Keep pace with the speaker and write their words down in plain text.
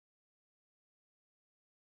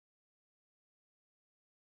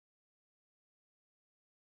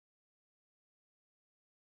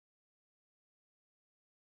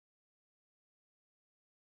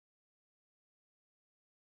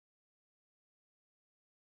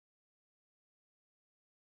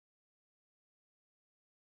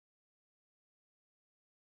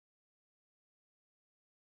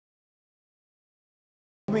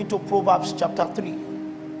To Proverbs chapter 3.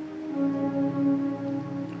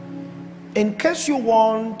 In case you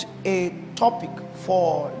want a topic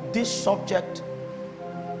for this subject,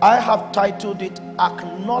 I have titled it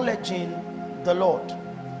Acknowledging the Lord.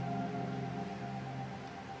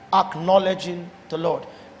 Acknowledging the Lord.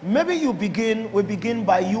 Maybe we begin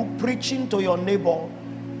by you preaching to your neighbor.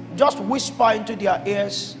 Just whisper into their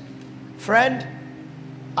ears, friend,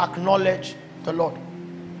 acknowledge the Lord.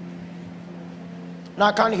 Now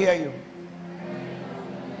I can't hear you.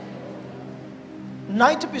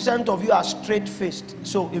 90% of you are straight-faced,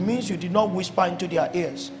 so it means you did not whisper into their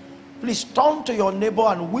ears. Please turn to your neighbor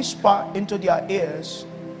and whisper into their ears,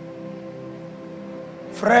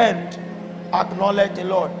 friend, acknowledge the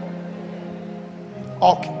Lord.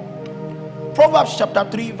 Okay. Proverbs chapter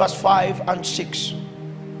 3 verse 5 and 6.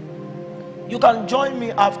 You can join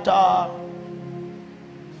me after.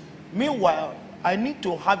 Meanwhile, I need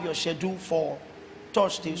to have your schedule for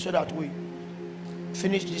Thursday so that we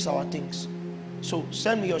finish these our things. So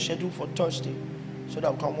send me your schedule for Thursday so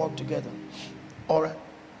that we can work together. All right.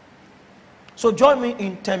 So join me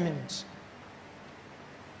in 10 minutes.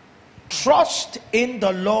 Trust in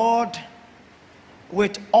the Lord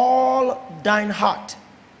with all thine heart.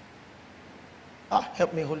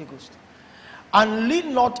 Help me, Holy Ghost. And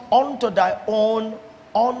lean not unto thy own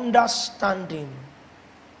understanding.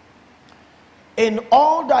 In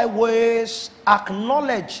all thy ways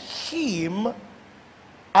acknowledge him,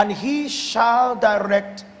 and he shall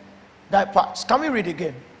direct thy paths. Can we read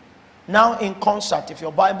again? Now in concert, if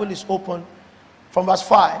your Bible is open, from verse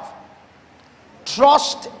 5.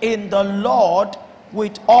 Trust in the Lord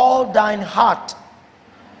with all thine heart,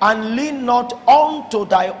 and lean not unto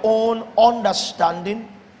thy own understanding.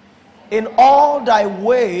 In all thy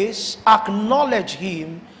ways acknowledge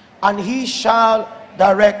him, and he shall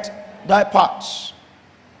direct thy paths.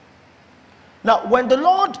 Now, when the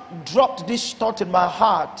Lord dropped this thought in my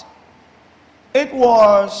heart, it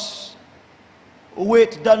was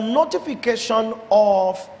with the notification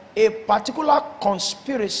of a particular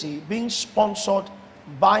conspiracy being sponsored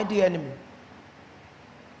by the enemy.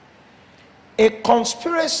 A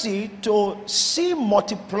conspiracy to see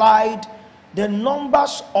multiplied the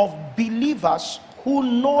numbers of believers who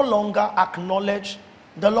no longer acknowledge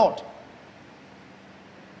the Lord.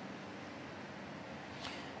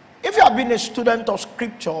 If you have been a student of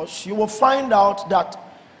scriptures, you will find out that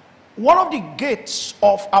one of the gates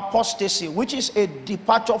of apostasy, which is a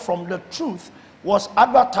departure from the truth, was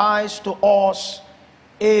advertised to us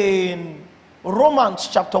in Romans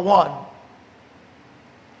chapter 1.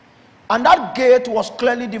 And that gate was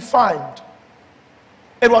clearly defined.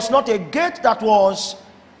 It was not a gate that was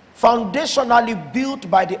foundationally built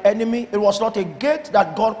by the enemy. It was not a gate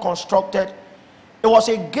that God constructed. It was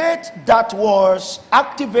a gate that was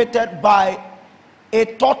activated by a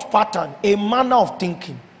thought pattern, a manner of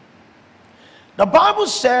thinking. The Bible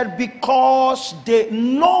said because they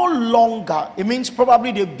no longer, it means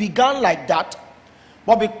probably they began like that,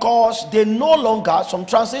 but because they no longer, some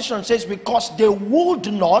translation says because they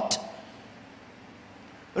would not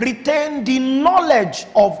retain the knowledge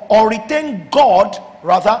of, or retain God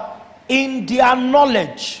rather, in their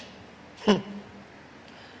knowledge.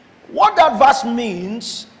 What that verse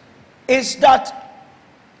means is that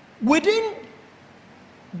within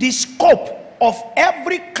the scope of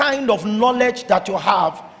every kind of knowledge that you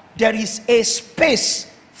have, there is a space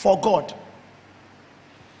for God.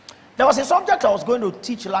 There was a subject I was going to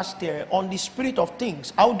teach last year on the spirit of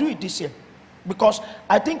things. I'll do it this year because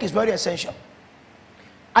I think it's very essential.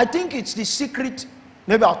 I think it's the secret,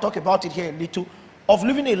 maybe I'll talk about it here a little, of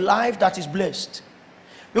living a life that is blessed.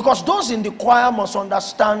 Because those in the choir must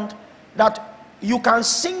understand that you can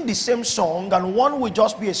sing the same song and one will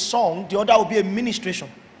just be a song, the other will be a ministration.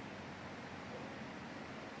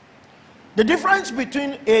 The difference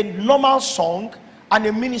between a normal song and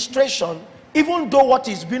a ministration, even though what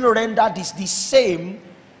is being rendered is the same,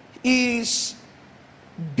 is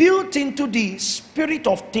built into the spirit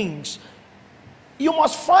of things. You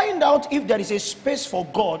must find out if there is a space for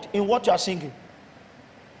God in what you are singing.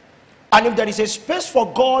 And if there is a space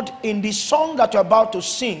for God in the song that you're about to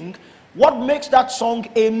sing, what makes that song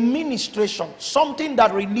a ministration, something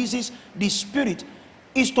that releases the spirit,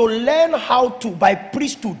 is to learn how to, by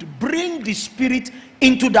priesthood, bring the spirit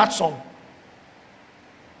into that song.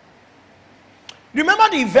 Remember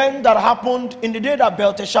the event that happened in the day that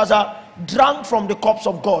Belteshazzar drank from the cups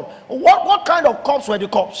of God. What kind of cups were the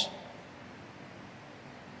cups?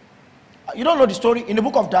 You don't know the story in the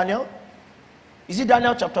book of Daniel? Is it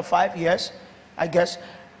Daniel chapter 5? Yes, I guess.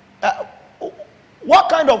 What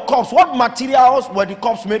kind of cups? What materials were the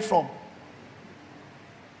cups made from?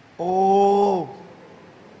 Oh,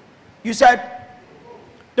 You said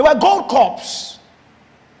they were gold cups.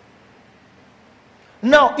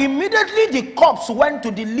 Now, immediately the cups went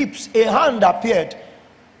to the lips, a hand appeared.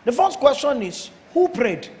 The first question is, who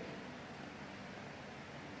prayed?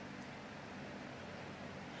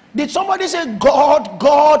 Did somebody say, God,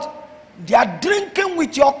 God, they are drinking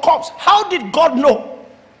with your cups? How did God know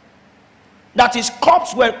that his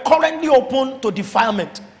cups were currently open to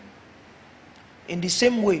defilement? In the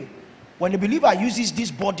same way, when a believer uses this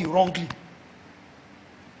body wrongly,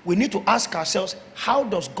 we need to ask ourselves, how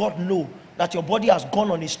does God know that your body has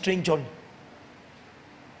gone on a strange journey?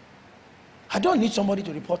 I don't need somebody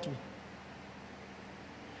to report me.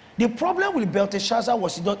 The problem with Belteshazzar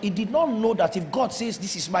was he did not know that if God says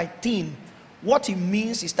this is my thing, what he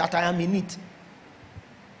means is that I am in it.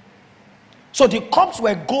 So the cups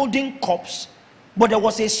were golden cups, but there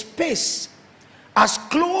was a space as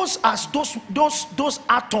close as those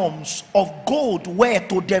atoms of gold were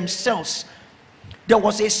to themselves. There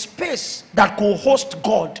was a space that could host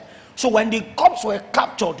God. So when the cups were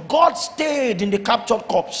captured, God stayed in the captured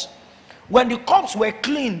cups. When the cups were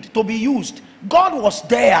cleaned to be used, God was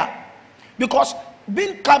there. Because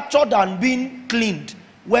being captured and being cleaned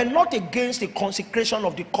were not against the consecration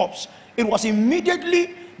of the cups. It was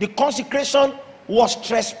immediately the consecration was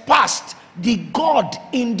trespassed. The God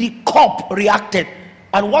in the cup reacted.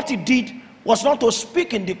 And what he did was not to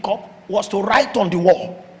speak in the cup, was to write on the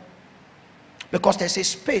wall. Because there's a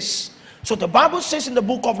space. So the Bible says in the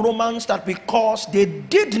book of Romans that because they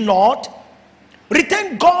did not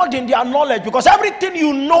retain God in their knowledge, because everything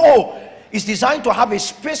you know is designed to have a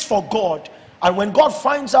space for God. And when God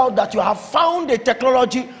finds out that you have found a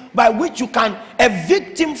technology by which you can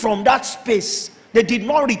evict him from that space, they did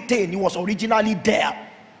not retain. He was originally there.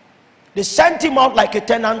 They sent him out like a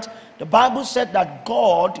tenant. The Bible said that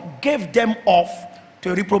God gave them off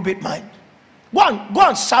to a reprobate mind. Go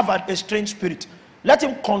and serve a strange spirit. Let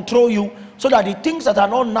him control you, so that the things that are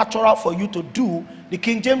not natural for you to do, the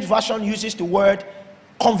King James Version uses the word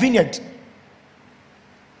convenient.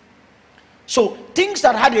 So things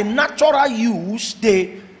that had a natural use,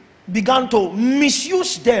 they began to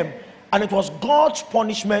misuse them. And it was God's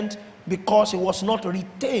punishment because it was not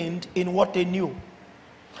retained in what they knew.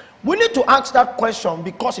 We need to ask that question,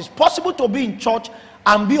 because it's possible to be in church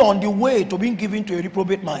and be on the way to being given to a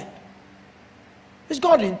reprobate mind. Is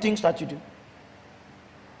God in things that you do?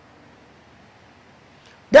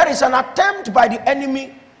 There is an attempt by the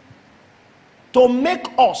enemy to make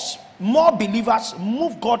us, more believers,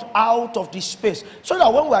 move God out of this space. So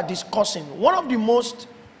that when we are discussing, one of the most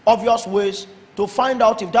obvious ways to find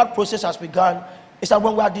out if that process has begun is that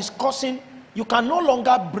when we are discussing, you can no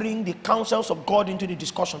longer bring the counsels of God into the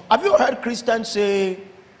discussion. Have you heard Christians say,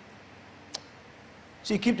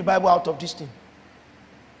 see, keep the Bible out of this thing?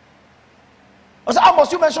 I said, how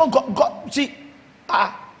must you mention God? See,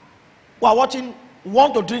 we are watching,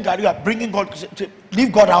 want to drink, and you are bringing God, to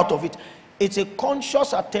leave God out of it. It's a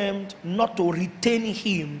conscious attempt not to retain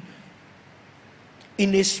him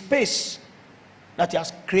in a space that he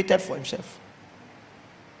has created for himself.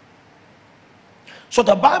 So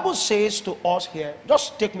the Bible says to us here,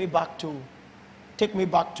 just take me back to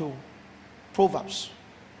Proverbs.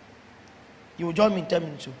 You will join me in 10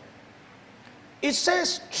 minutes. It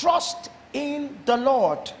says, trust in the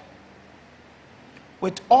Lord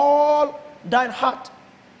with all thine heart.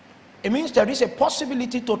 It means there is a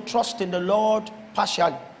possibility to trust in the Lord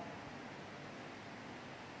partially.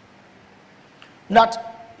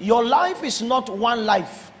 That your life is not one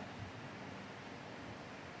life.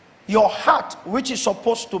 Your heart, which is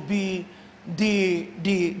supposed to be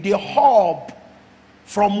the hub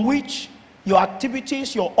from which your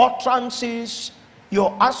activities, your utterances,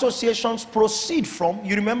 your associations proceed from.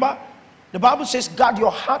 You remember? The Bible says, guard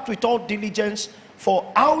your heart with all diligence,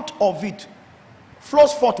 for out of it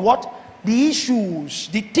flows forth what? The issues,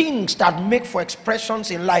 the things that make for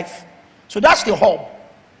expressions in life. So that's the hub.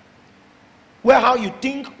 Where how you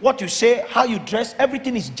think, what you say, how you dress,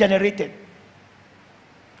 everything is generated.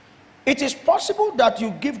 It is possible that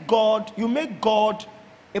you make God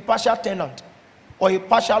a partial tenant or a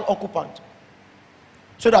partial occupant.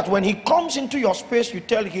 So that when he comes into your space, you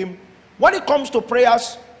tell him, when it comes to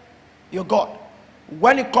prayers, you're God.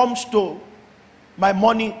 When it comes to my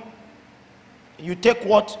money, you take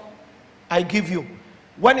what I give you.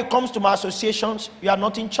 When it comes to my associations, you are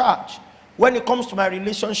not in charge. When it comes to my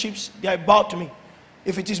relationships, they are about me.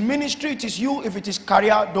 If it is ministry, it is you. If it is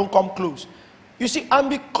career, don't come close. You see, and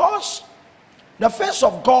because the face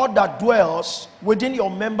of God that dwells within your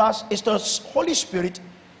members is the Holy Spirit,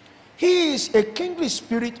 he is a kingly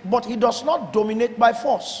spirit, but he does not dominate by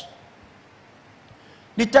force.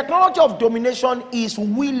 The technology of domination is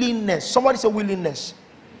willingness. Somebody say willingness.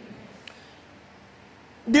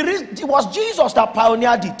 It was Jesus that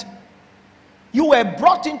pioneered it. You were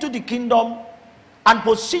brought into the kingdom and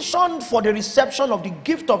positioned for the reception of the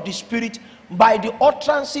gift of the Spirit by the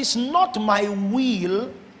utterances, not my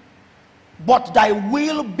will, but thy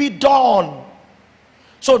will be done.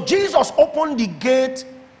 So Jesus opened the gate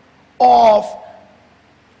of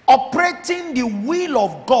operating the will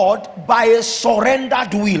of God by a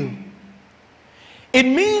surrendered will. It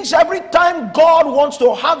means every time God wants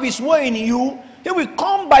to have his way in you, he will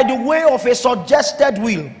come by the way of a suggested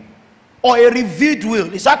will or a revealed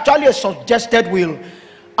will. It's actually a suggested will,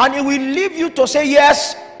 and it will leave you to say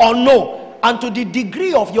yes or no. And to the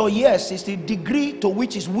degree of your yes is the degree to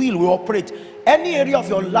which his will operate. Any area of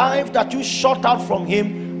your life that you shut out from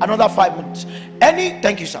him, another 5 minutes.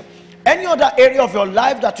 Thank you, sir. Any other area of your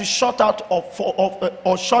life that you shut out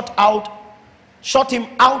or shut him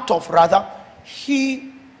out of, rather,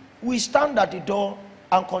 he will stand at the door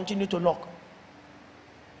and continue to knock.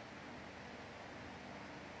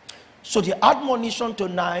 So the admonition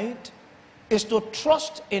tonight is to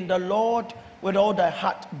trust in the Lord with all thy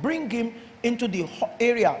heart. Bring him into the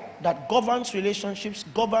area that governs relationships,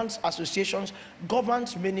 governs associations,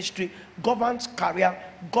 governs ministry, governs career,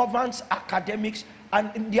 governs academics. And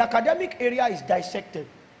in the academic area is dissected.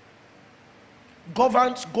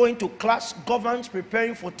 Governs going to class, governs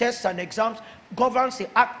preparing for tests and exams, governs the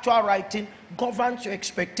actual writing, governs your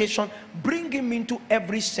expectation. Bring him into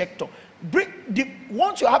every sector.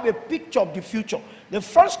 Once you have a picture of the future, the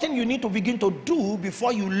first thing you need to begin to do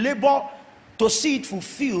before you labor to see it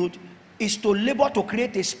fulfilled is to labor to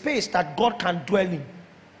create a space that God can dwell in.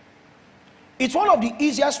 It's one of the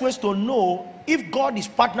easiest ways to know if God is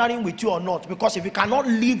partnering with you or not, because if you cannot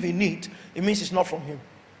live in it, it means it's not from him.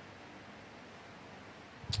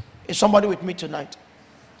 Is somebody with me tonight?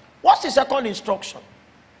 What's the second instruction?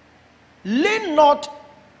 Lean not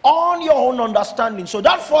on your own understanding. So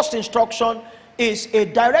that first instruction is a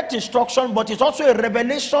direct instruction, but it's also a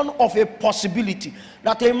revelation of a possibility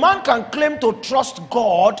that a man can claim to trust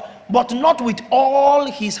God, but not with all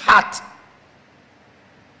his heart.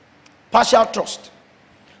 Partial trust.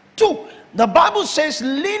 2, the Bible says,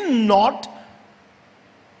 lean not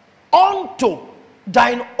unto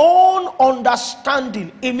thine own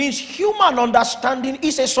understanding. It means human understanding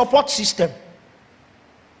is a support system.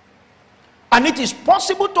 And it is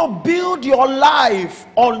possible to build your life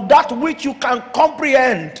on that which you can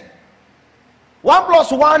comprehend. 1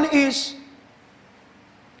 plus 1 is,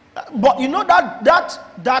 but you know that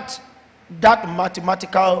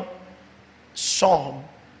mathematical sum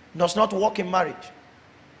does not work in marriage.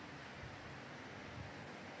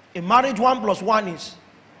 In marriage, 1 plus 1 is.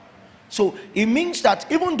 So it means that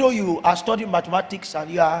even though you are studying mathematics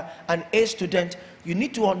and you are an A student, you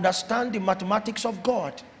need to understand the mathematics of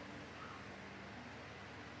God.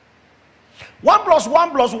 1 plus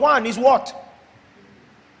 1 plus 1 is what?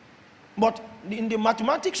 But in the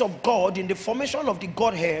mathematics of God, in the formation of the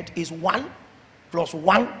Godhead, is 1 plus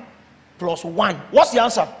 1 plus 1. What's the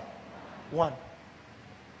answer? 1.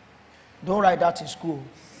 Don't write that in school.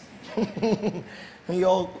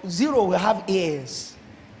 Your 0 will have A's.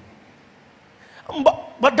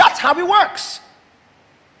 But that's how it works.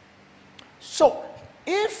 So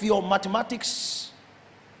if your mathematics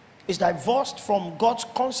is divorced from God's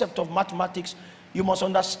concept of mathematics, you must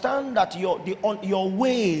understand that your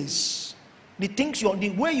ways, the things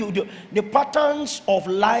the patterns of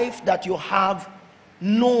life that you have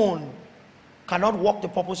known cannot work the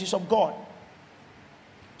purposes of God.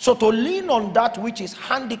 So to lean on that which is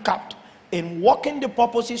handicapped in working the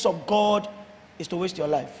purposes of God is to waste your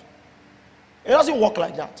life. It doesn't work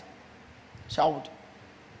like that. So I would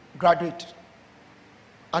graduate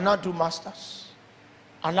and now do masters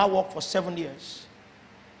and now work for 7 years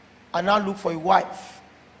and now look for a wife.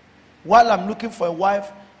 While I'm looking for a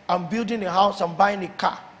wife, I'm building a house, I'm buying a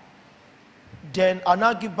car. Then I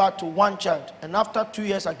now give birth to one child, and after 2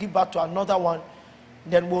 years I give birth to another one.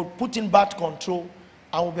 Then we'll put in birth control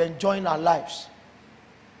and we'll be enjoying our lives.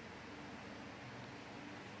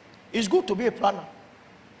 It's good to be a planner.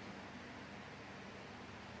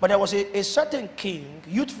 But there was a certain king,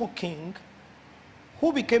 youthful king,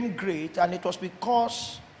 who became great, and it was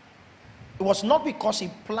not because he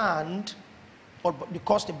planned, but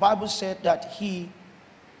because the Bible said that he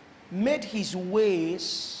made his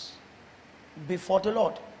ways before the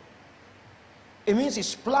Lord. It means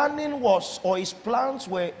his his plans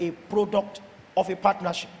were a product of a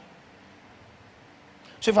partnership.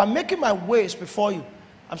 So if I'm making my ways before you,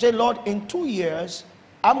 I'm saying, Lord, in 2 years,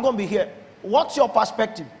 I'm going to be here. What's your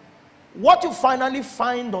perspective? What you finally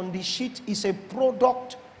find on the sheet is a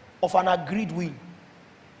product of an agreed will.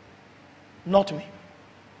 Not me.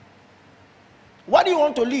 Why do you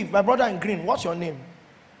want to leave? My brother in green, what's your name?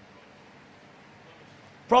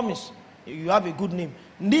 Promise. You have a good name.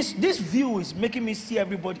 This view is making me see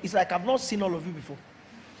everybody. It's like I've not seen all of you before.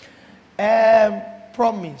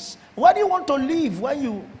 Promise. Why do you want to leave when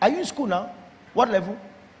you... Are you in school now? What level?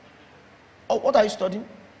 Oh, what are you studying?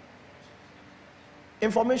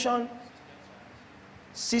 Information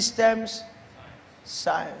Systems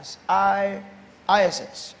Science.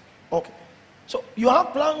 ISS. Okay. So you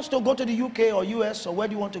have plans to go to the UK or US, or where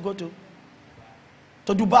do you want to go to?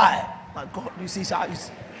 To Dubai. My God, you see,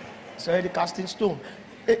 it's already casting stone.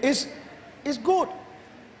 It's good.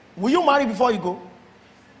 Will you marry before you go?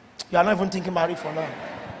 You are not even thinking marriage for now.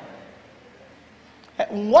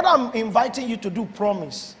 What I'm inviting you to do,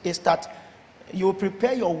 promise, is that you will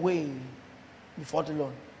prepare your way before the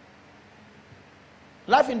Lord.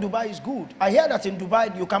 Life in Dubai is good. I hear that in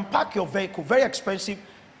Dubai you can park your vehicle, very expensive,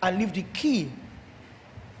 and leave the key.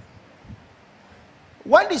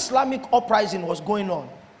 When the Islamic uprising was going on,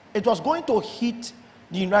 it was going to hit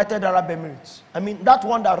the United Arab Emirates. I mean, that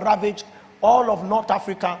one that ravaged all of North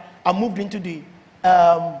Africa and moved into the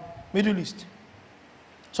Middle East.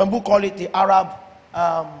 Some people call it the Arab,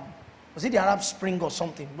 was it the Arab Spring or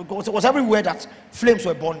something? Because it was everywhere that flames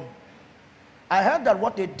were burning. I heard that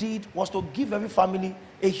what they did was to give every family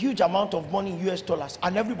a huge amount of money in US dollars,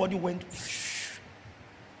 and everybody went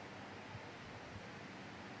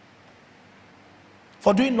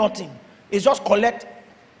for doing nothing. It's just collect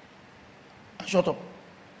and shut up.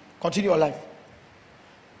 Continue your life.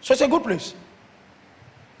 So it's a good place.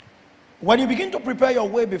 When you begin to prepare your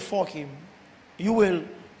way before Him, you will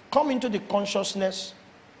come into the consciousness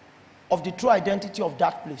of the true identity of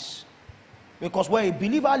that place. Because where a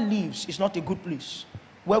believer lives is not a good place.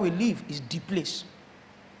 Where we live is the place.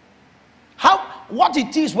 What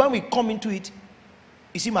it is when we come into it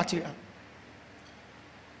is immaterial.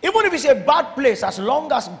 Even if it's a bad place, as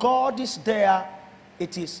long as God is there,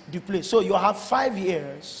 it is the place. So you have 5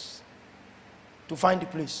 years to find the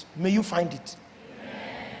place. May you find it. Amen.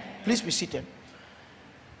 Please be seated.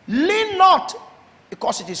 Lean not,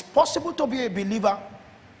 because it is possible to be a believer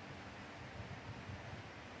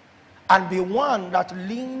and be one that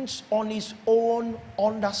leans on his own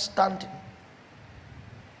understanding.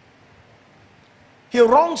 He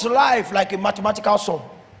runs life like a mathematical sum.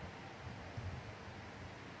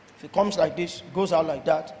 If it comes like this, goes out like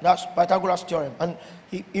that, that's Pythagoras' theorem. And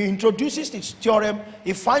he introduces this theorem,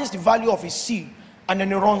 he finds the value of his C, and then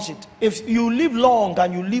he runs it. If you live long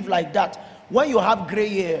and you live like that, when you have gray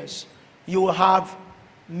hairs, you will have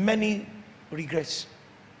many regrets.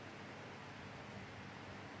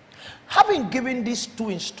 Having given these 2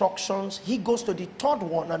 instructions, he goes to the 3rd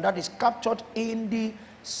one, and that is captured in the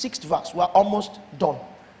 6th verse. We're almost done.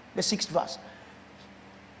 The 6th verse.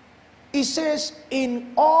 He says,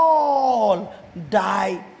 in all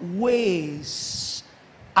thy ways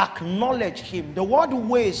acknowledge him. The word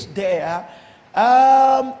ways there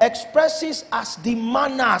expresses as the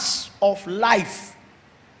manners of life.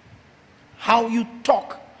 How you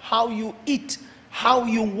talk, how you eat, how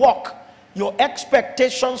you walk, your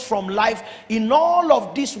expectations from life. In all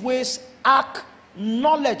of these ways,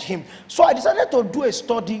 acknowledge him. So I decided to do a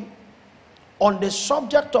study on the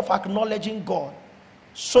subject of acknowledging God,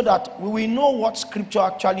 so that we will know what scripture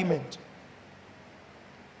actually meant.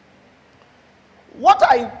 What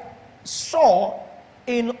I saw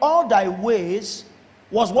in all thy ways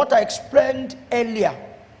was what I explained earlier,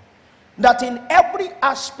 that in every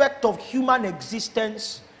aspect of human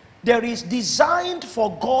existence, there is designed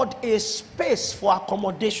for God a space for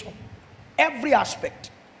accommodation. Every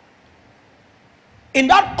aspect. In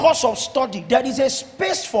that course of study, there is a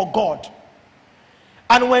space for God.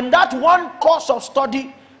 And when that one course of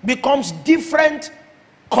study becomes different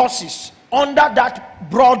courses under that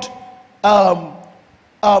broad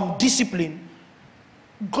discipline,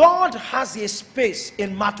 God has a space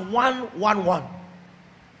in Math 1:1:1.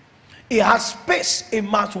 He has space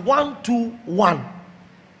in Math 1:2:1.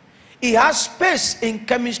 He has space in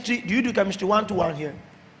chemistry. Do you do chemistry 1:1 here?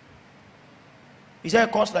 Is there a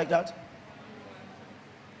course like that?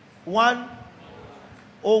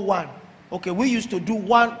 1:01. Okay, we used to do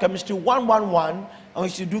chemistry 1:1:1, and we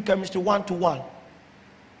used to do chemistry 1:1.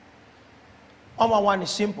 1:1 is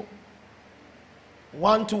simple.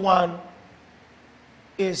 1:1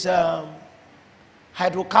 is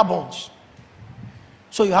hydrocarbons.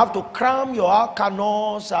 So you have to cram your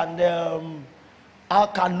alkanols and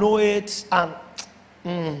alkanoates and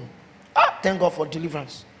thank God for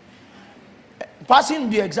deliverance. Passing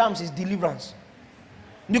the exams is deliverance.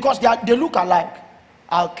 Because they look alike.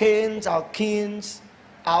 Alkanes, alkenes,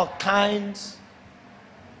 alkynes.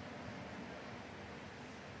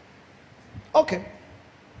 Okay.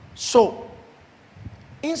 So,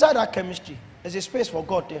 inside that chemistry, there's a space for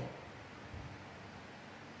God there.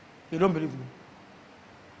 You don't believe me?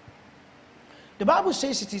 The Bible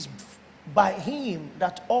says it is by him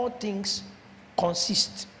that all things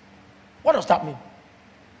consist. What does that mean?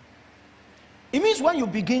 It means when you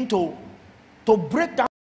begin to break down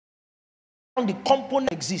the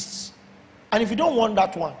component exists. And if you don't want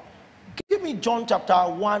that one, give me John chapter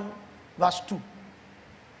 1 verse 2.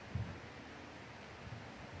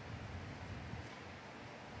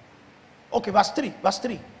 Okay, verse 3.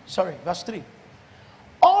 Verse 3.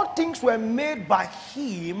 All things were made by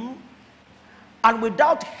him, and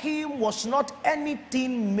without him was not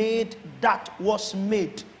anything made that was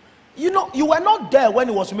made. You know, you were not there when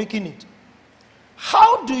he was making it.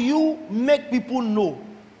 How do you make people know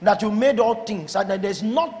that you made all things and that there's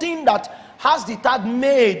nothing that has the tag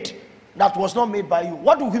made that was not made by you?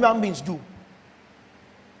 What do human beings do?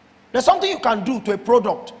 There's something you can do to a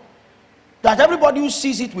product that everybody who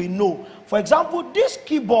sees it will know. For example, this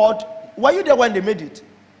keyboard, were you there when they made it?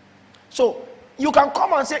 So you can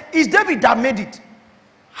come and say, it's David that made it.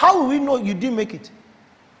 How will we know you didn't make it?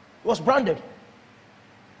 It was branded.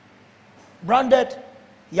 Branded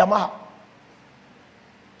Yamaha.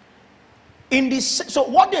 So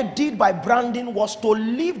what they did by branding was to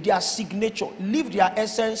leave their signature, leave their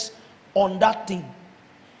essence on that thing.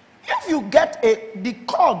 If you get the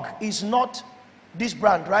cog is not this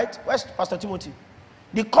brand, right? Where's Pastor Timothy?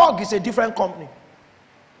 The cog is a different company.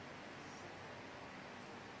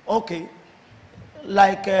 Okay.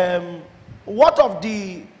 Like what of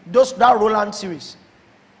that Roland series?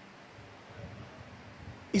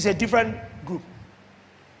 Is a different group.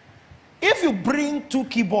 If you bring two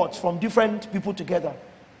keyboards from different people together,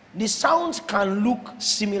 the sounds can look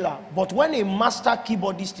similar, but when a master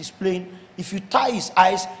keyboardist is playing, if you tie his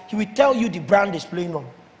eyes, he will tell you the brand is playing on.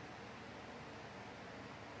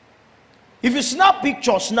 If you snap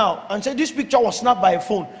pictures now and say this picture was snapped by a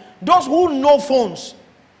phone, those who know phones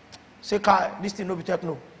say, Kai, this thing no be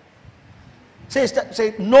techno.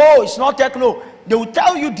 Say no, it's not techno. They will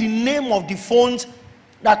tell you the name of the phones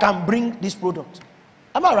that can bring this product.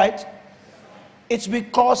 Am I right? It's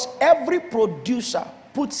because every producer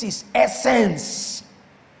puts his essence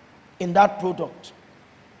in that product.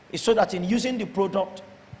 It's so that in using the product,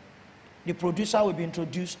 the producer will be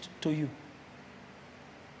introduced to you.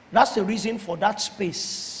 That's the reason for that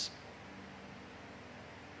space.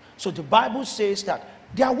 So the Bible says that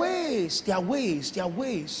there are ways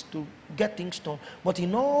to get things done. But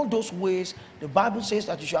in all those ways, the Bible says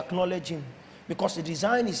that you should acknowledge him. Because the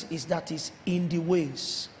design is that is in the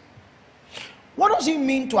ways. What does it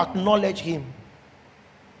mean to acknowledge him?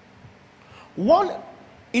 One,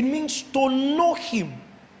 it means to know him.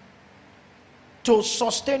 To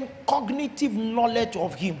sustain cognitive knowledge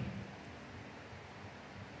of him.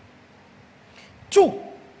 Two,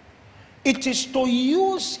 it is to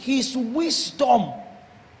use his wisdom.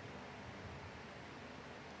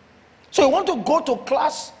 So you want to go to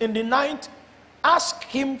class in the night, ask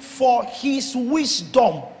him for his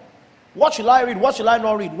wisdom. What should I read? What should I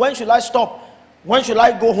not read? When should I stop? When should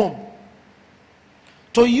I go home?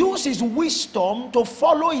 To use his wisdom to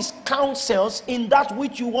follow his counsels in that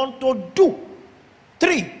which you want to do.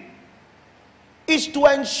 Three, is to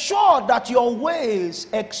ensure that your ways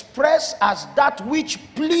express as that which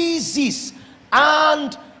pleases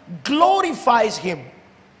and glorifies him.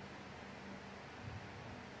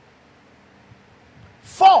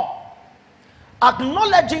 4,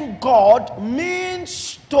 acknowledging God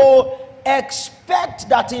means to expect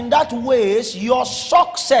that in that ways your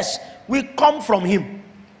success will come from him.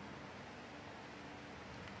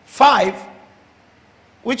 5,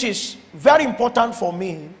 which is very important for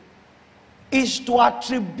me, is to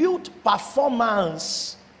attribute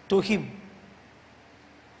performance to him.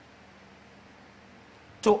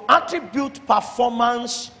 To attribute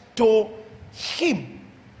performance to him.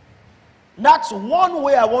 That's one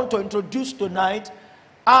way I want to introduce tonight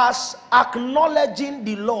as acknowledging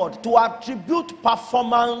the Lord. To attribute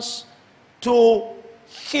performance to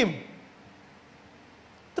him.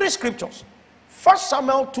 3 scriptures. 1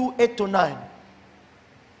 Samuel 2, 8-9.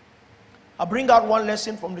 I'll bring out one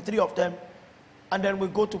lesson from the 3 of them. And then we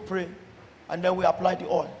go to pray. And then we apply the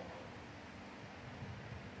oil.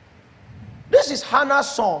 This is Hannah's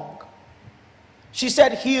song. She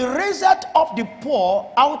said, he raised up the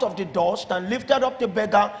poor out of the dust and lifted up the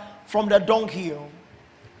beggar from the dunghill,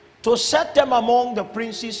 to set them among the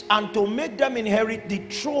princes and to make them inherit the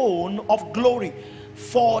throne of glory.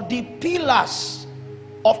 For the pillars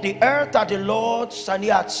of the earth are the Lord's, and he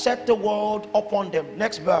hath set the world upon them.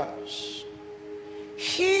 Next verse.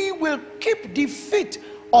 He will keep the feet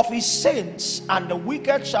of his saints, and the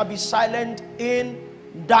wicked shall be silent in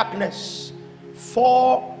darkness.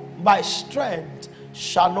 For by strength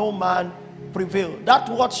shall no man prevail. That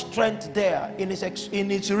word strength there in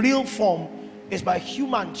its real form is by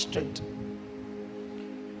human strength.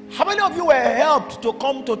 How many of you were helped to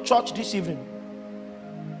come to church this evening?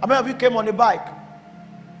 How many of you came on a bike?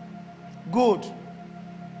 Good.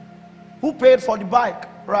 Who paid for the bike?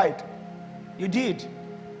 Right. You did.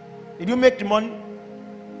 Did you make the money?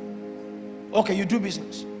 Okay, you do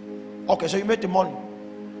business. Okay, so you made the money.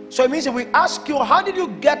 So it means if we ask you, how did you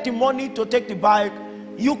get the money to take the bike?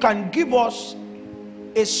 You can give us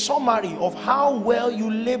a summary of how well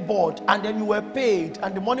you labored, and then you were paid,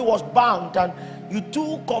 and the money was banked, and you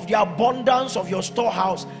took of the abundance of your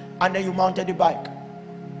storehouse, and then you mounted the bike.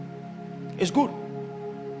 It's good.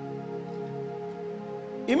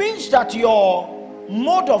 It means that your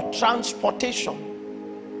mode of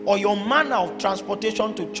transportation or your manner of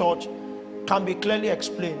transportation to church can be clearly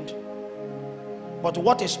explained. But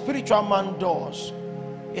what a spiritual man does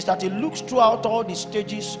is that he looks throughout all the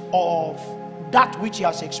stages of that which he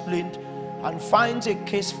has explained and finds a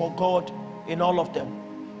case for God in all of them.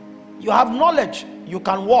 You have knowledge, you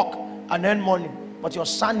can walk and earn money, but your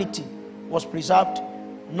sanity was preserved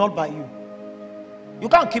not by you. You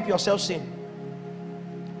can't keep yourself sane.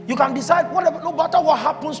 You can decide, whatever, no matter what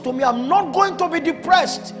happens to me, I'm not going to be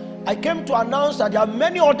depressed. I came to announce that there are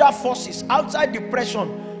many other forces outside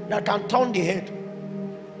depression that can turn the head.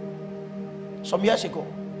 Some years ago,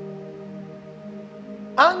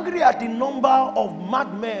 angry at the number of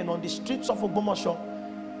madmen on the streets of Ogbomoso,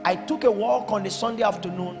 I took a walk on a Sunday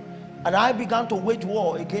afternoon, and I began to wage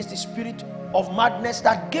war against the spirit of madness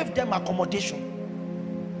that gave them accommodation.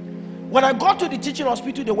 When I got to the teaching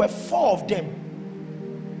hospital, there were 4 of them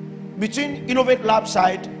between Innovate Lab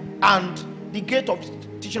side and the gate of the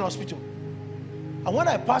teaching hospital. And when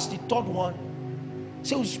I passed the 3rd one,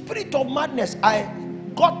 so spirit of madness, I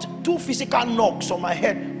got 2 physical knocks on my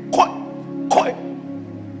head. Koi, koi.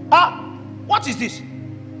 Ah, what is this?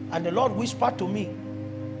 And the Lord whispered to me,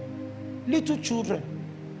 little children,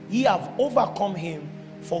 ye have overcome him,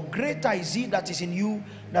 for greater is he that is in you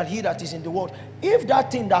than he that is in the world. If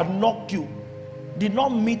that thing that knocked you did not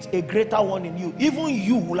meet a greater one in you, even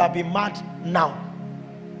you will have been mad now.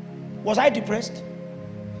 Was I depressed?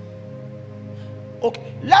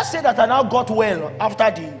 Okay, let's say that I now got well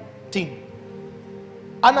after the thing,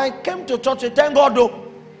 and I came to church and thank God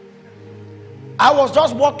though, I was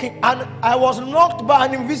just walking and I was knocked by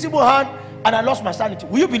an invisible hand and I lost my sanity.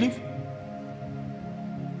 Will you believe?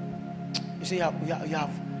 You see, you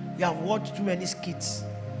have watched too many skits.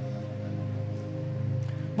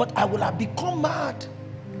 But I will have become mad.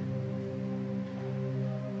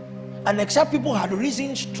 And except people had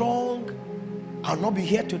risen strong, I'll not be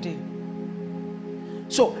here today.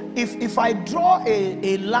 So if I draw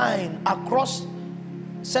a line across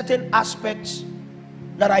certain aspects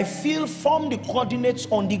that I feel form the coordinates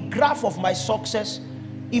on the graph of my success,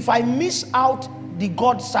 if I miss out the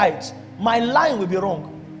God sides, my line will be wrong.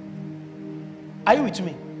 Are you with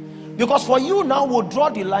me? Because for you now, we'll draw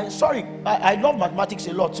the line. Sorry, I love mathematics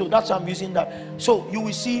a lot, so that's why I'm using that. So you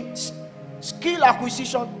will see skill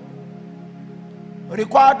acquisition,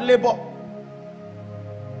 required labor,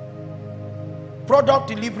 product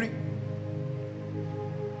delivery,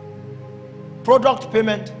 product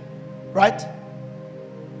payment, right?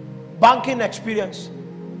 Banking experience,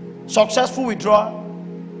 successful withdrawal.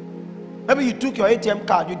 Maybe you took your ATM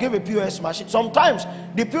card, you gave a POS machine. Sometimes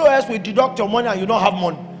the POS will deduct your money and you don't have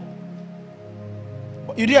money.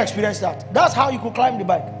 You didn't experience that. That's how you could climb the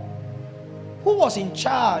bike. Who was in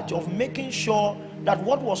charge of making sure that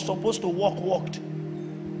what was supposed to work worked?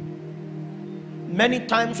 Many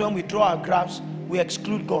times when we draw our graphs, we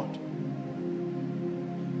exclude God.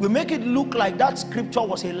 We make it look like that scripture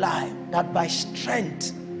was a lie, that by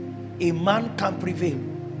strength a man can prevail.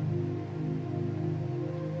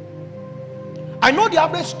 I know the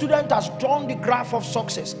average student has drawn the graph of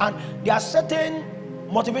success, and there are certain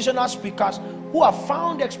motivational speakers who have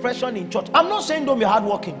found expression in church. I'm not saying don't be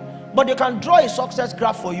hardworking, but they can draw a success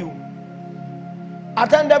graph for you.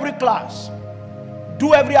 Attend every class,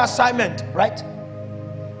 do every assignment, right?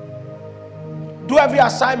 Do every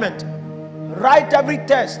assignment, write every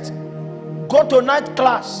test, go to night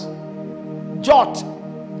class, jot,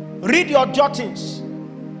 read your jottings,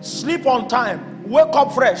 sleep on time, wake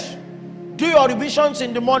up fresh, do your revisions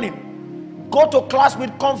in the morning, go to class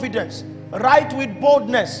with confidence, write with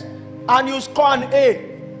boldness, and you score an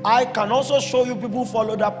A. I can also show you people who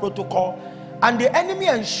follow that protocol And the enemy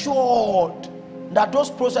ensured that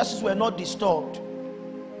those processes were not disturbed.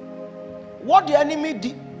 What the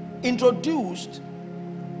enemy introduced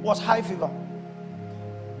was high fever.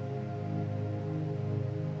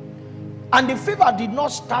 And the fever did not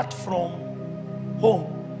start from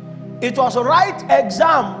home. It was a right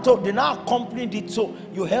exam. So they now accompanied it. So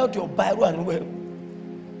you held your Bible and well.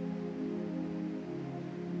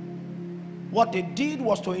 What they did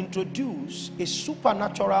was to introduce a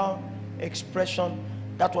supernatural expression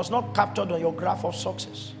that was not captured on your graph of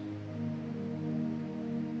success.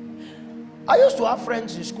 I used to have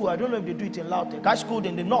friends in school. I don't know if they do it in Lautech. I schooled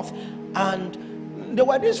in the north, and there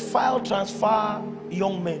were these file transfer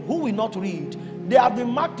young men who will not read. They have been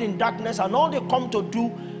marked in darkness, and all they come to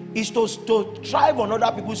do is to thrive on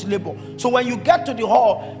other people's labor. So when you get to the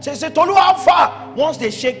hall, say Tolu, how far? Once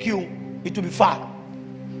they shake you, it will be far.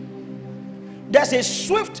 There's a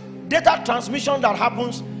swift data transmission that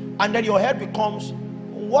happens, and then your head becomes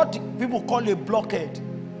what people call a blockhead.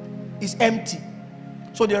 It's empty.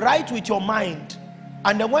 So they write with your mind,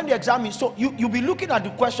 and then when the exam is, so you'll be looking at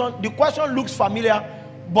the question looks familiar,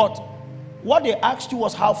 but what they asked you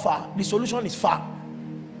was how far. The solution is far.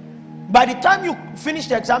 By the time you finish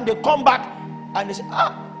the exam, they come back and they say,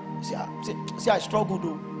 see, I struggled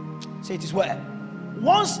though. Say it is well.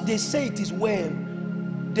 Once they say it is well,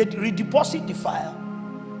 they redeposit the file,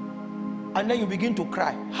 and then you begin to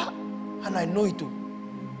cry. And I know it too.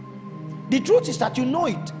 The truth is that you know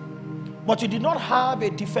it, but you did not have a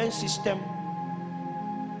defense system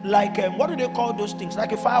like what do they call those things,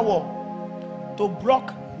 like a firewall to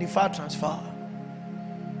block the file transfer.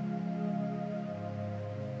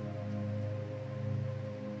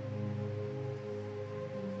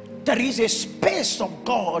 There is a space of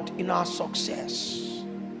God in our success.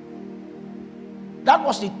 That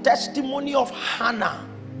was the testimony of Hannah,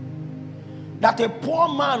 that a poor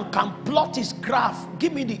man can plot his graph.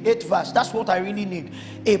 Give me the 8th verse. That's what I really need.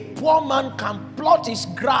 A poor man can plot his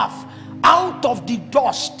graph out of the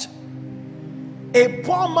dust. A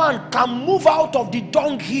poor man can move out of the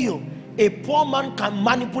dunghill. A poor man can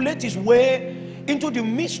manipulate his way into the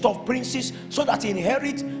midst of princes so that he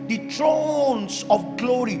inherits the thrones of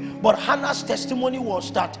glory. But Hannah's testimony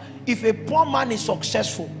was that if a poor man is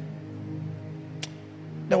successful,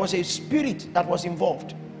 there was a spirit that was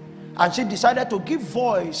involved, and she decided to give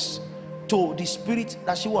voice to the spirit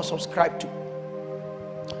that she was subscribed to.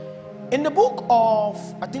 In the book of,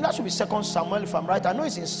 I think that should be 2 Samuel if I'm right. I know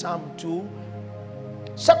it's in Psalm 2.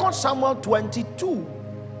 2 Samuel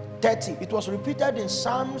 22:30. It was repeated in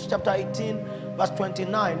Psalms chapter 18 verse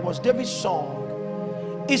 29. Was David's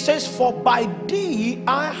song. It says, for by thee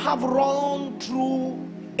I have run through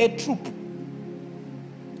a troop.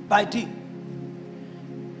 By thee.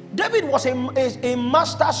 David was a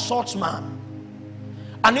master swordsman,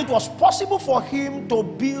 and it was possible for him to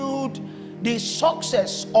build the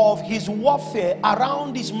success of his warfare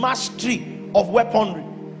around his mastery of weaponry.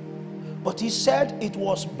 But he said it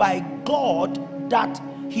was by God that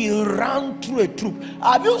he ran through a troop.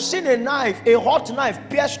 Have you seen a knife, a hot knife,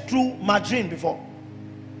 pierce through margarine before?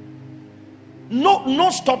 No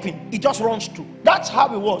stopping. It just runs through. That's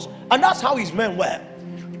how it was, and that's how his men were.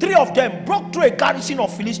 3 of them broke through a garrison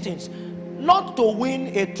of Philistines, not to win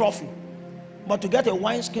a trophy, but to get a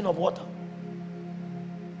wineskin of water.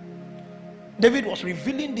 David was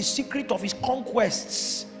revealing the secret of his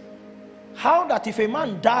conquests. How that if a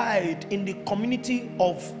man died in the community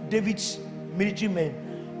of David's military men,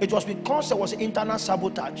 it was because there was internal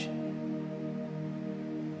sabotage.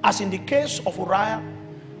 As in the case of Uriah,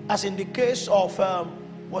 as in the case of,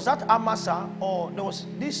 was that Amasa, or there was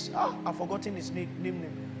this, I've forgotten his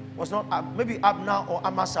name. Was not maybe Abner or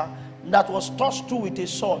Amasa, that was tossed through with a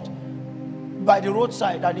sword by the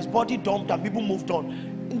roadside, and his body dumped and people moved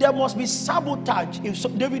on. There must be sabotage if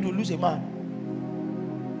David will lose a man.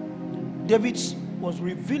 David was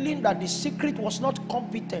revealing that the secret was not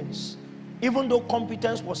competence. Even though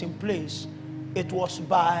competence was in place, it was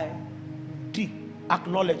by the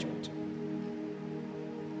acknowledgement.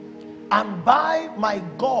 And by my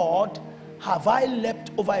God have I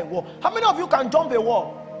leapt over a wall. How many of you can jump a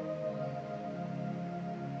wall?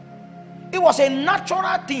 It was a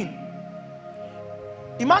natural thing.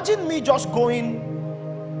 Imagine me just going.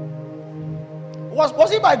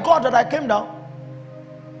 Was it by God that I came down?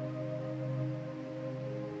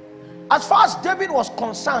 As far as David was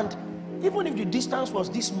concerned, even if the distance was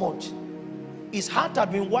this much, his heart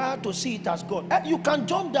had been wired to see it as God. You can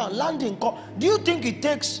jump down, land in. Do you think it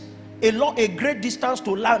takes a great distance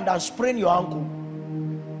to land and sprain your ankle?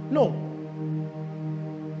 No.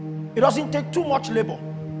 It doesn't take too much labor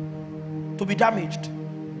to be damaged.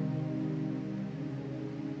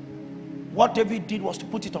 What David did was to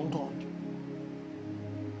put it on God.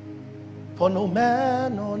 For no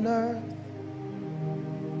man on earth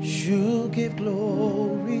should give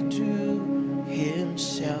glory to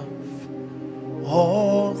himself.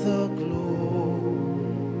 All the glory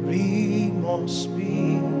must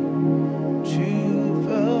be to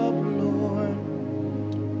the Lord.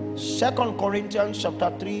 2 Corinthians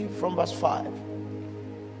chapter 3 from verse 5.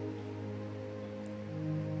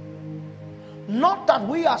 Not that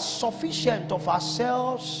we are sufficient of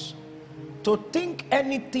ourselves to think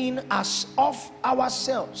anything as of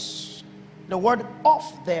ourselves. The word "of"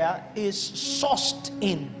 there is sourced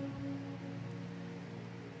in.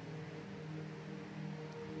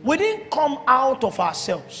 We didn't come out of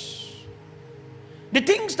ourselves. The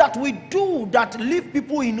things that we do that leave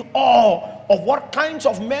people in awe of what kinds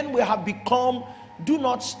of men we have become do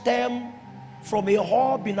not stem from a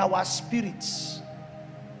hub in our spirits.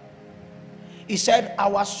 He said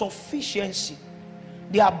our sufficiency,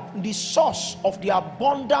 the source of the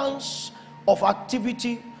abundance of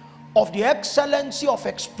activity, of the excellency of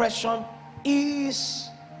expression is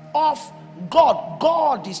of God.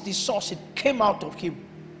 God is the source. It came out of him.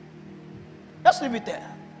 Let's leave it there.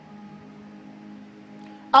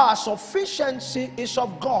 Our sufficiency is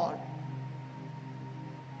of God.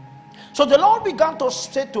 So the Lord began to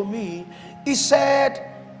say to me, he said,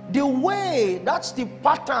 the way, that's the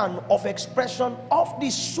pattern of expression of the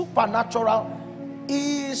supernatural,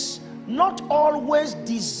 is not always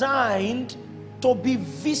designed to be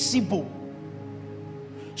visible.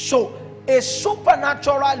 So a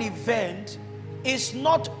supernatural event is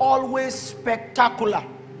not always spectacular.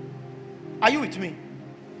 Are you with me?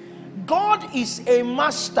 God is a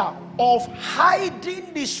master of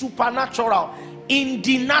hiding the supernatural in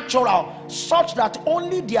the natural, such that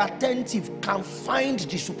only the attentive can find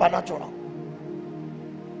the supernatural.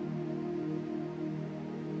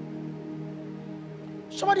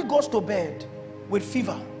 Somebody goes to bed with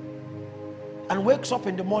fever and wakes up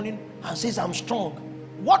in the morning and says, I'm strong.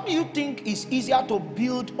 What do you think is easier to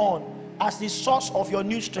build on as the source of your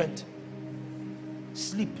new strength?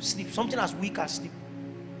 Sleep. Something as weak as sleep.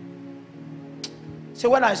 So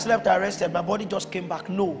when I slept, I rested, my body just came back.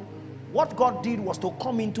 No. What God did was to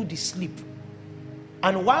come into the sleep.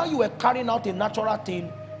 And while you were carrying out a natural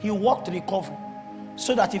thing, he worked recovery.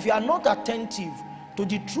 So that if you are not attentive to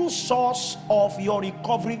the true source of your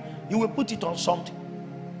recovery, you will put it on something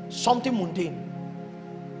mundane.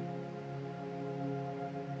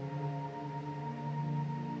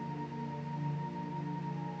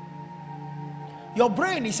 Your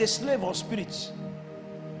brain is a slave of spirits.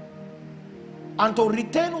 And to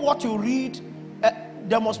retain what you read,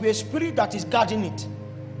 there must be a spirit that is guarding it.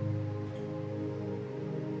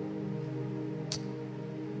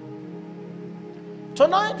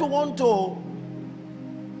 Tonight we want to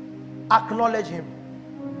acknowledge him.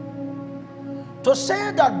 To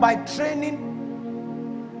say that by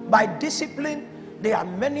training, by discipline, there are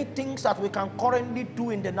many things that we can currently do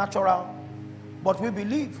in the natural, but we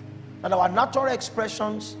believe that our natural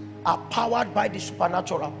expressions are powered by the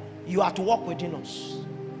supernatural. You are to work within us.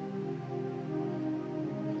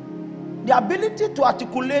 The ability to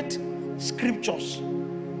articulate scriptures.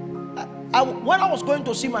 When I was going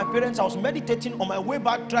to see my parents, I was meditating on my way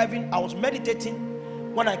back driving. I was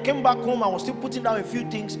meditating. When I came back home, I was still putting down a few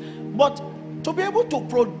things. But to be able to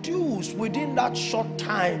produce within that short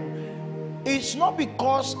time, it's not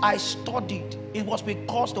because I studied. It was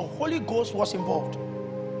because the Holy Ghost was involved.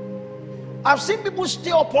 I've seen people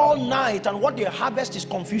stay up all night and what they harvest is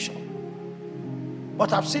confusion.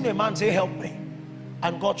 But I've seen a man say, help me.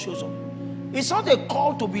 And God shows up. It's not a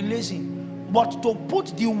call to be lazy, but to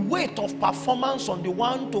put the weight of performance on the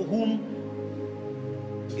one to whom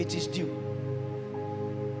it is due.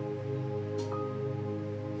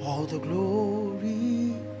 All the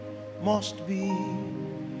glory must be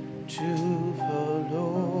to the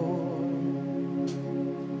Lord,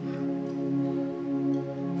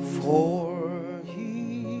 for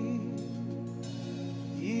he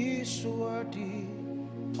is worthy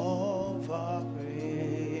of our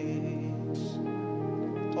praise.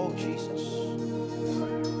 Oh Jesus,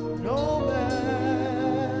 no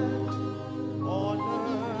man on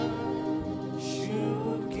earth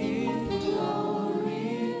should give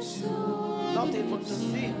glory to, not even to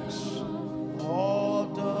things. All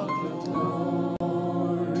the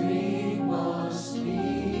glory must be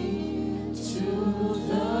to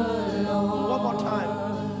the Lord.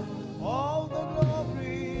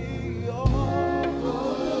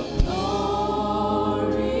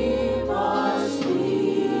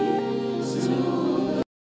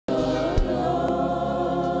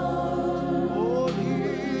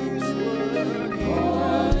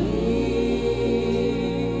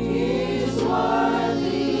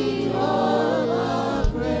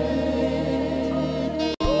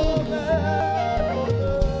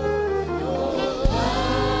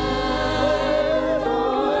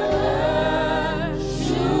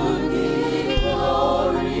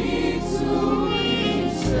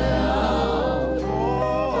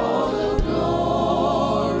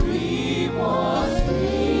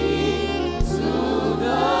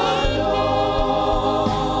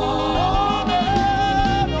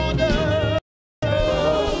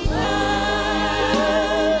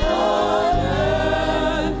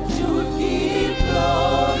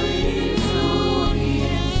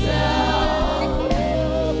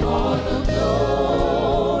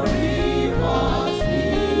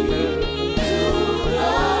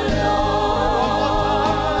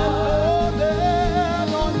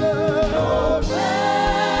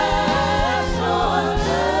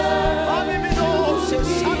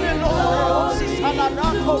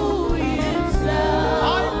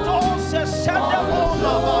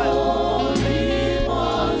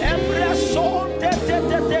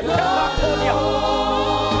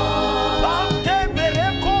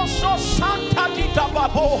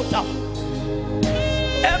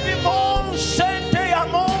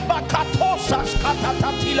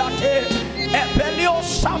 ratatatilate ebelio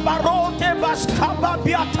sabarote baskaba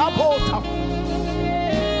biatabota.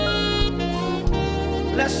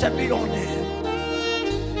 Blessed be your name.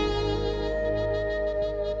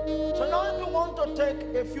 So now if you want to take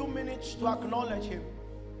a few minutes to acknowledge him,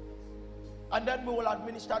 and then we will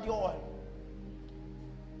administer the oil.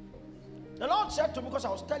 The Lord said to me, because I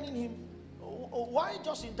was telling him, why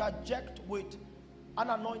just interject with an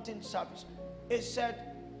anointing service? He said,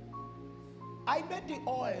 I made the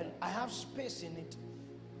oil, I have space in it.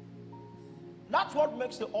 That's what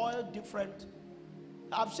makes the oil different.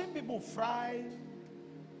 I've seen people fry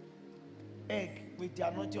egg with the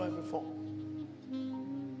anointing oil before.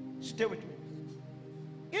 Stay with me.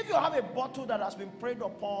 If you have a bottle that has been prayed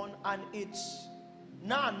upon and it's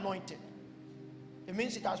now anointed, it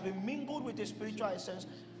means it has been mingled with a spiritual essence.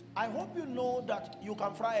 I hope you know that you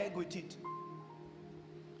can fry egg with it.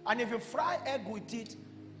 And if you fry egg with it,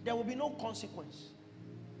 there will be no consequence.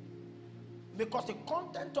 Because the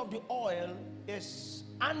content of the oil is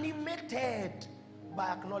animated by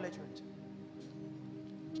acknowledgement.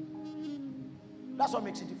 That's what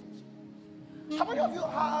makes it different. How many of you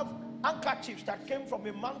have handkerchiefs that came from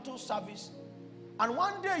a mantle service, and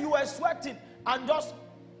one day you were sweating and just,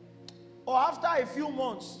 or after a few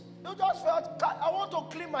months, you just felt, I want to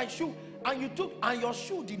clean my shoe, and you took, and your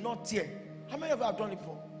shoe did not tear? How many of you have done it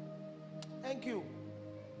before? Thank you.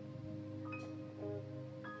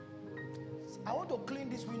 I want to clean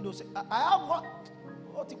this window. I have what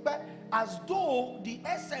as though the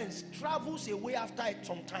essence travels away after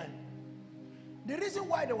some time. The reason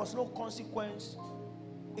why there was no consequence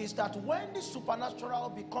is that when the supernatural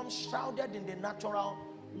becomes shrouded in the natural,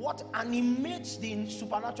 what animates the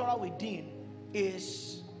supernatural within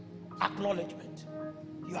is acknowledgement.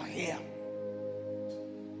 You are here.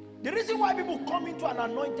 The reason why people come into an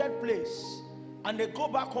anointed place and they go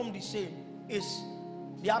back home the same is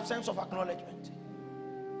the absence of acknowledgement.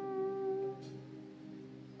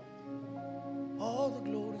 All the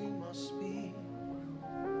glory must be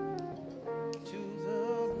to the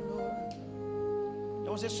Lord.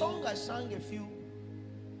 There was a song I sang a few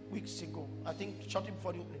weeks ago, I think shortly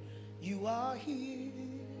before the opening. You are here.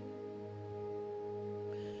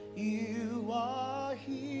 You are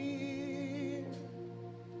here.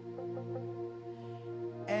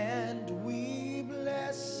 And we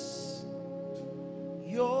bless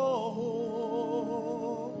your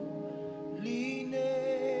holy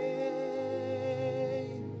name.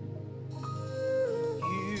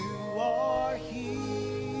 You are here.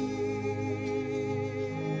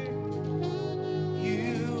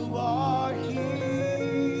 You are here.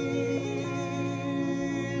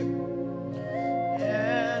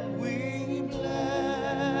 And we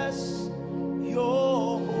bless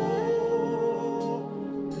your holy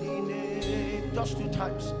name. Just 2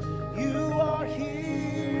 times. You are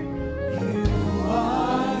here. You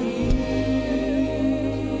are here.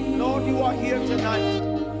 Lord, you are here tonight.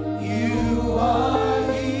 You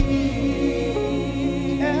are here.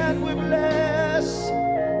 And we bless.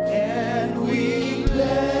 And we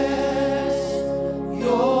bless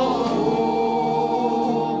your holy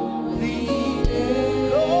name.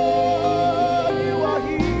 Lord, you are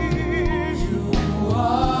here. You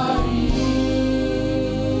are here.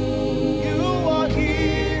 You are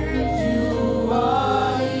here. You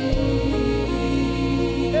are here.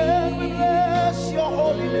 And we bless your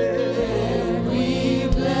holy name. We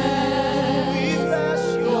bless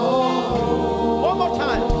your. One more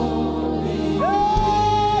time.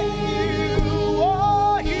 Hey, you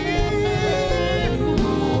are here. You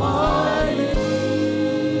are here.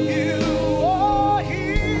 You are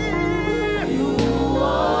here. You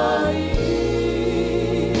are here.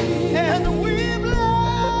 And we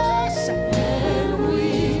bless. And we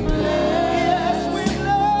bless. Yes, we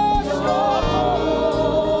bless your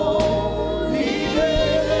holy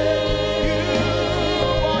name. You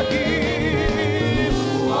are here.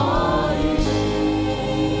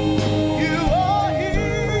 You are here. You are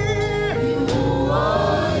here. You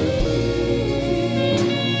are here.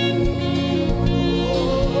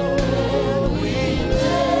 Oh, we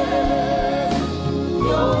bless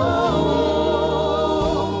your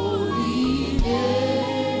holy name.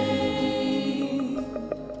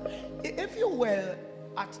 If you were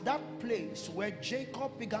at that place where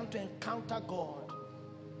Jacob began to encounter God,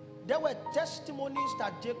 there were testimonies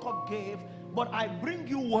that Jacob gave, but I bring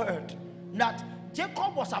you word that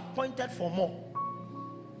Jacob was appointed for more.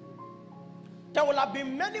 There will have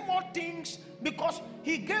been many more things because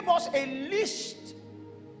he gave us a list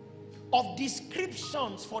of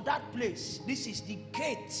descriptions for that place. This is the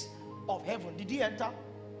gate of heaven. Did he enter?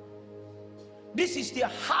 This is the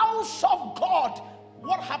house of God.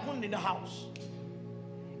 What happened in the house?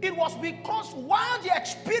 It was because while the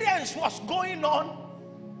experience was going on,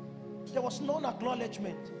 there was no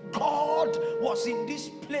acknowledgement. God was in this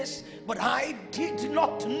place, but I did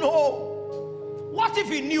not know. What if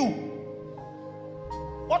he knew?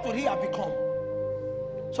 What would he have become?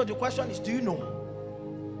 So the question is, do you know?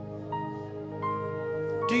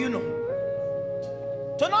 Do you know?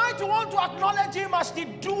 Tonight we want to acknowledge him as the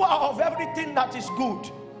doer of everything that is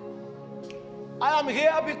good. I am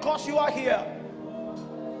here because you are here.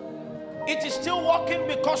 It is still working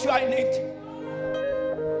because you are in it.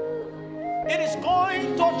 It is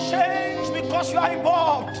going to change because you are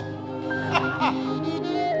involved.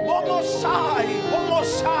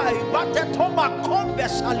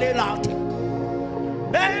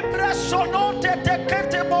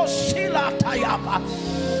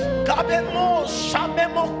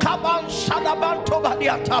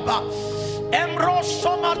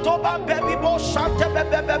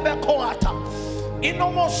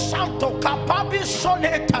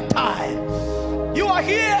 You are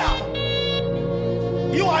here.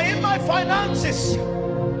 You are in my finances.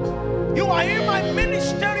 You are in my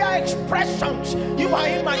ministerial expressions. You are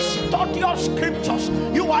in my study of scriptures.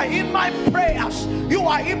 You are in my prayers. You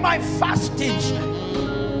are in my fastings.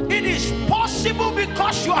 It is possible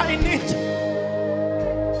because you are in it.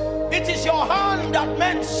 It is your hand that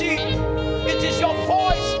men see. It is your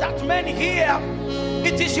voice that men hear.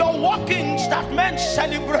 It is your workings that men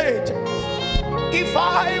celebrate. If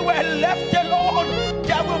I were left alone,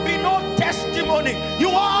 there will be no testimony. You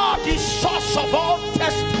are the source of all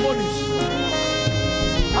testimonies.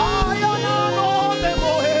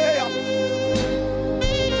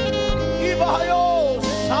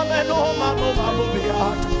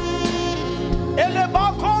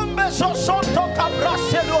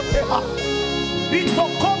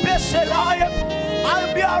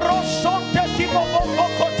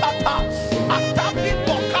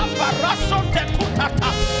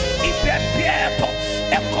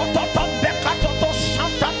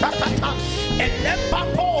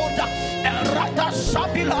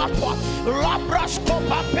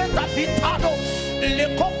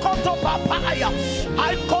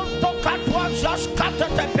 I conto catuazas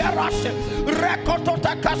catete perase recoto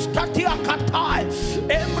te cascatia catai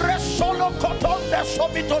embre solo cotonde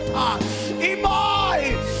sobitota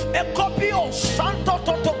imai e copio santo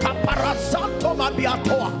toto caparazanto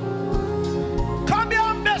mabiatoa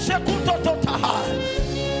cambiambe secuto tota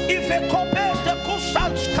if a copete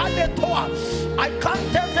cusans cadetoa I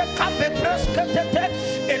can't te cape prescete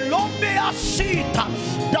e lombe asita.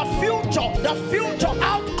 The future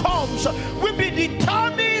outcomes will be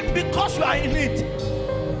determined because you are in it.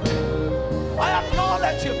 I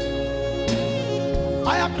acknowledge you.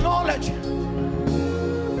 I acknowledge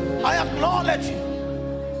you. I acknowledge you.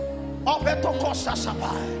 Obeto Costa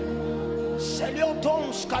Sabai.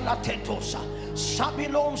 Selioton Scalatetosa.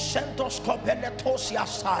 Sabilon Sentos Copeletosia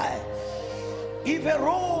Sai.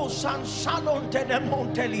 Iveros and Salon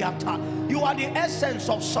Tenemonteliata. You are the essence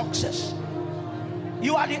of success.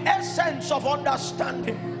 You are the essence of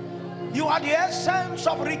understanding. You are the essence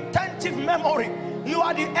of retentive memory. You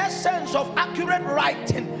are the essence of accurate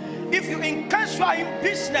writing. If you, in case you are in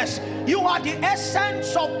business, you are the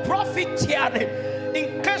essence of profiteering.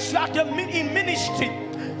 In case you are in ministry,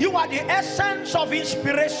 you are the essence of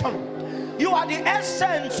inspiration. You are the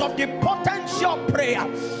essence of the potency of prayer.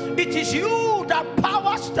 It is you that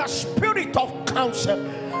powers the spirit of counsel.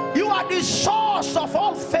 You are the source of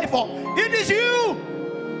all favor. It is you.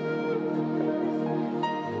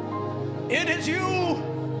 It is you.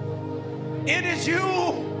 It is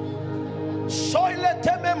you. Soile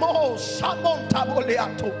tememo samon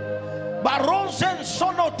taboleato. Barozen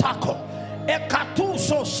sonotako.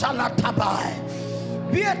 Ekatuso salatabai.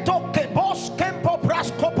 Bieto ke bos kempo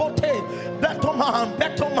braskopote. Betoman,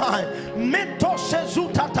 betoman. Mento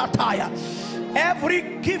sezuta tataya.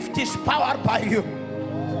 Every gift is powered by you.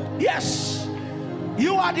 Yes.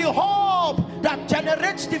 You are the hope that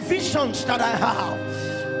generates the visions that I have.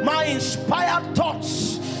 My inspired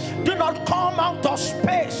thoughts do not come out of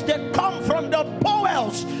space. They come from the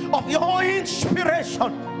bowels of your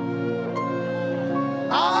inspiration.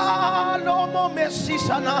 Ah, no more mercy,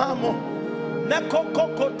 sanamo.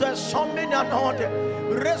 Nekokoko de sominanode.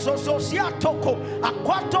 Rezo toko.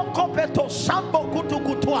 Aquato copeto sambo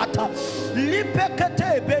kutukutuata.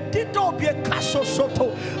 Lipekete bedito biekaso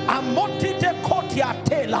soto. Amonti de kotia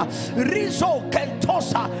tela. Rizo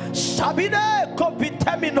kentosa. Sabine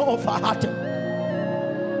kopitemino fahate.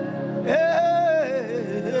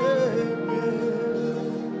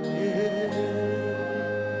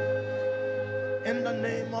 In the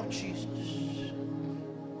name of Jesus.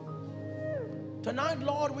 Tonight,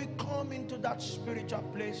 Lord, we come into that spiritual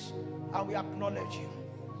place and we acknowledge you.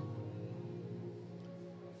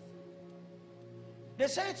 They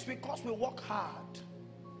say it's because we work hard.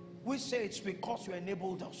 We say it's because you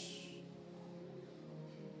enabled us.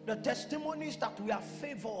 The testimonies that we are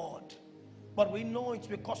favored, but we know it's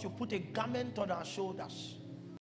because you put a garment on our shoulders.